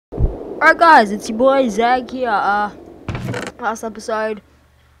Alright guys, it's your boy Zag here. Last episode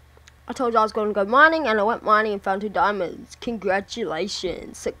I told you I was going to go mining, and I went mining and found 2 diamonds.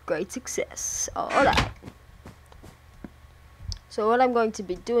 Congratulations, a great success. Alright. So what I'm going to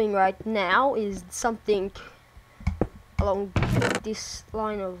be doing right now is something along this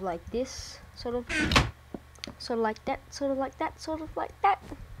line of like this, sort of like that, sort of like that, sort of like that.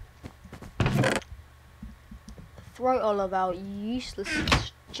 Throw all of our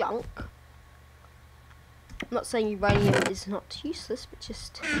useless junk. I'm not saying uranium is not useless, but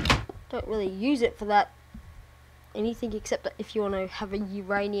just don't really use it for that anything except that if you want to have a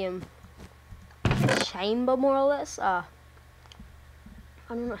uranium chamber, more or less. I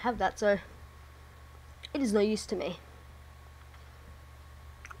do not have that, so it is no use to me.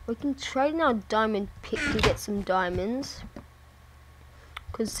 We can trade in our diamond pick to get some diamonds,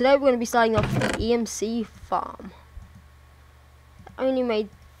 because today we're going to be starting off the EMC farm. I only made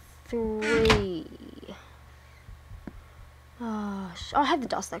 3. I have the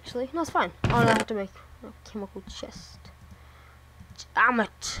dust actually. No, it's fine. Oh no, I have to make a chemical chest. Damn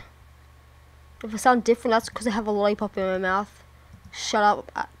it. If I sound different, that's because I have a lollipop in my mouth. Shut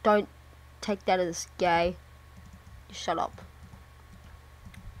up. Don't take that as gay. Just shut up.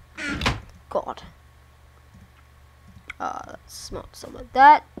 God. Let's smelt some of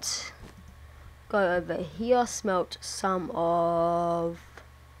that. Go over here, smelt some of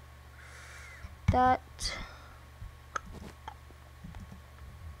that.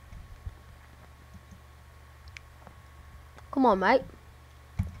 Come on, mate.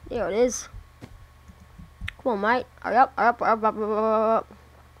 There it is. Come on, mate. Hurry up, hurry up, hurry up, hurry up, hurry up.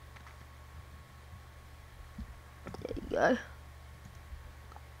 There you go.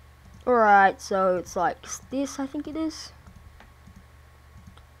 Alright, so it's like this, I think it is.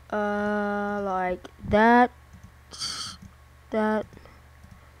 Like that. That.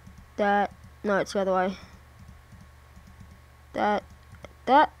 No, it's the other way. That.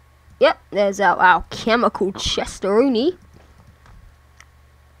 Yep, there's our chemical chest-a-rooney.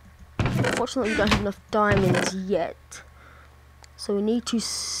 Unfortunately, we don't have enough diamonds yet, so we need to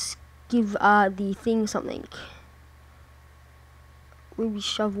give the thing something. Ruby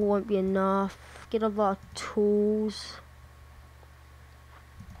shovel won't be enough. Get all our tools.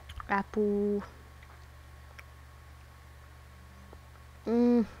 Apple.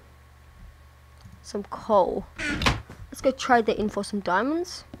 Some coal. Let's go trade that in for some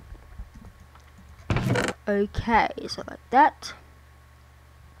diamonds. Okay, so like that.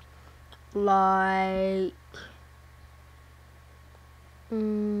 Like, what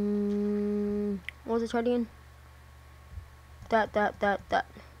was it trading in? That.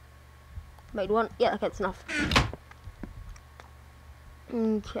 Made 1. Yeah, okay, that's enough.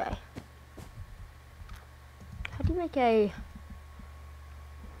 Okay. How do you make a...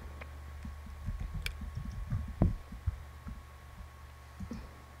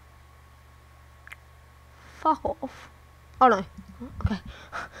 Fuck off. Oh no. Okay.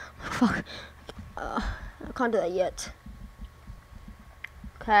 Fuck. I can't do that yet.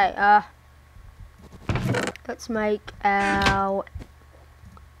 Okay, let's make our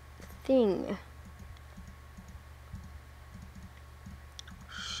thing.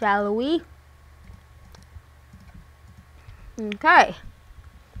 Shall we? Okay.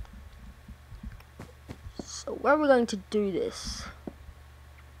 So where are we going to do this?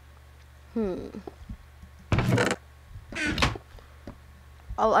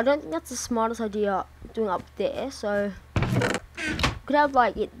 Oh, I don't think that's the smartest idea doing up there, so we could have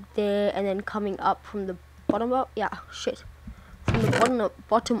like it there and then coming up from the bottom of, from the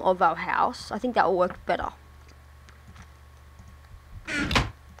bottom of our house. I think that will work better.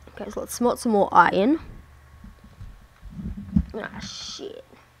 Okay, so let's smelt some more iron. Ah, shit.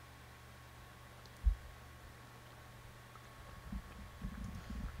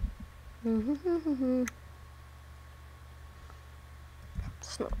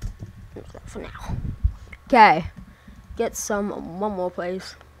 It's not that for now. Okay, get one more,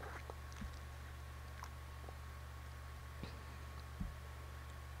 please.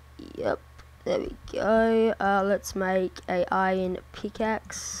 Yep, there we go. Let's make a iron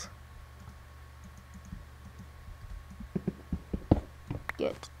pickaxe.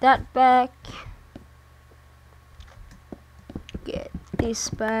 Get that back. Get this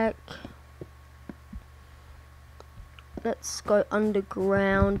back. Let's go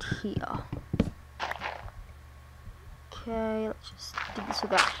underground here. Okay, let's just do this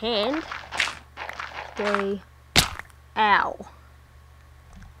with our hand. Okay. Ow.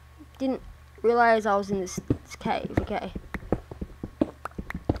 Didn't realize I was in this cave. Okay.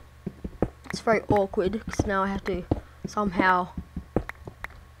 It's very awkward because now I have to somehow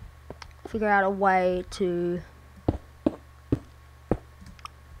figure out a way to...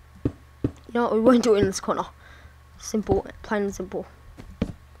 You know what, we won't do it in this corner. Simple, plain and simple.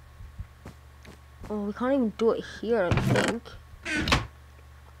 Oh, we can't even do it here, I don't think.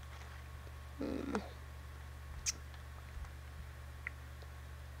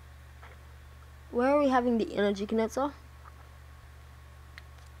 Where are we having the energy condenser?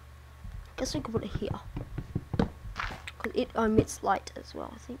 Guess we could put it here. Because it emits light as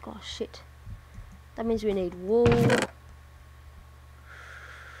well, I think. Oh shit. That means we need wool.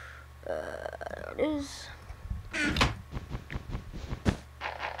 There it is.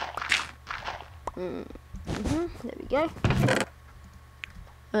 There we go.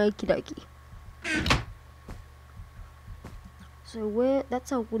 Okie dokie. So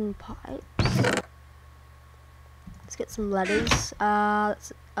that's our wooden pipes. Let's get some ladders.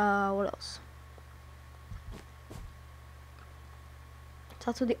 What else? So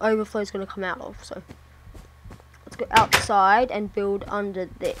that's where the overflow is going to come out of. So let's go outside and build under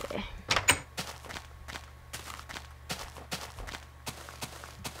there.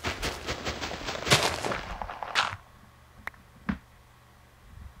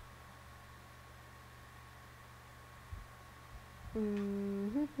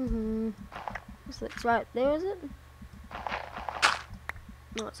 So it's right there, is it?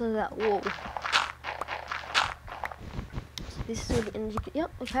 No, it's under that wall. So this is where the energy.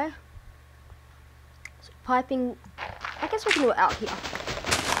 Yep, okay. So piping. I guess we can do it out here.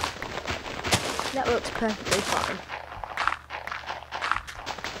 That works perfectly fine.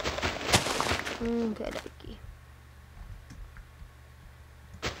 Okay, dokie.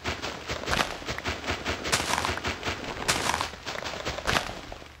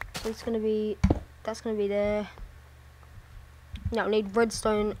 So it's gonna be. That's gonna be there. Now we need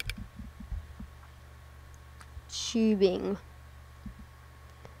redstone tubing.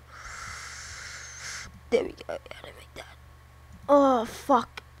 There we go. How do I make that? Oh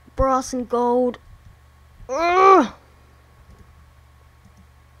fuck! Brass and gold. Ugh!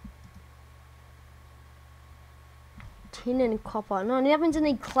 Tin and copper. No, it happens to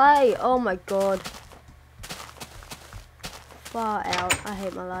need clay. Oh my god. Far out. I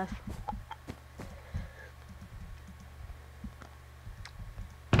hate my life.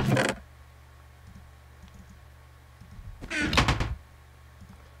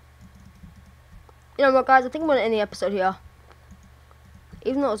 You know what, guys? I think I'm going to end the episode here.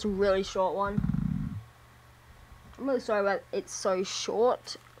 Even though it's a really short one. I'm really sorry about it's so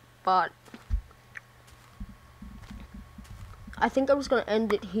short. But I think I'm just going to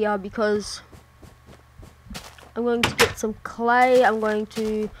end it here because I'm going to get some clay. I'm going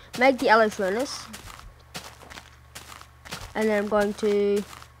to make the aloe furnace. And then I'm going to...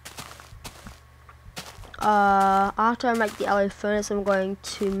 after I make the aloe furnace, I'm going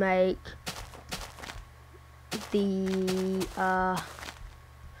to make... the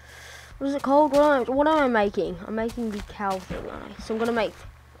what is it called? What am I making? I'm making the cow thing, aren't I? So I'm gonna make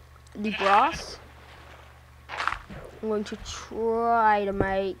the brass. I'm going to try to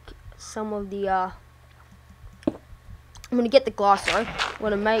make some of the I'm gonna get the glass though. I'm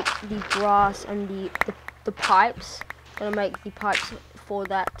gonna make the brass and the pipes. I'm gonna make the pipes for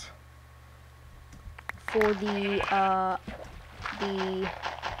that, for the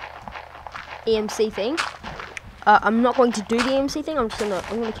EMC thing. I'm not going to do the EMC thing. I'm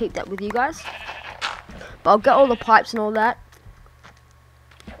gonna keep that with you guys. But I'll get all the pipes and all that.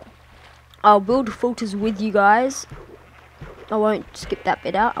 I'll build filters with you guys. I won't skip that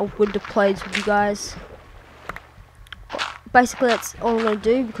bit out. I'll build the blades with you guys. Basically, that's all I'm gonna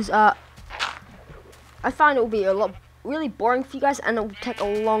do because I find it will be really boring for you guys, and it will take a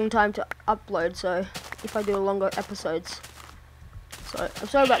long time to upload. So if I do longer episodes, so I'm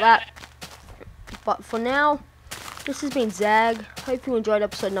sorry about that. But for now, this has been Zag. Hope you enjoyed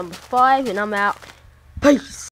episode number 5, and I'm out. Peace.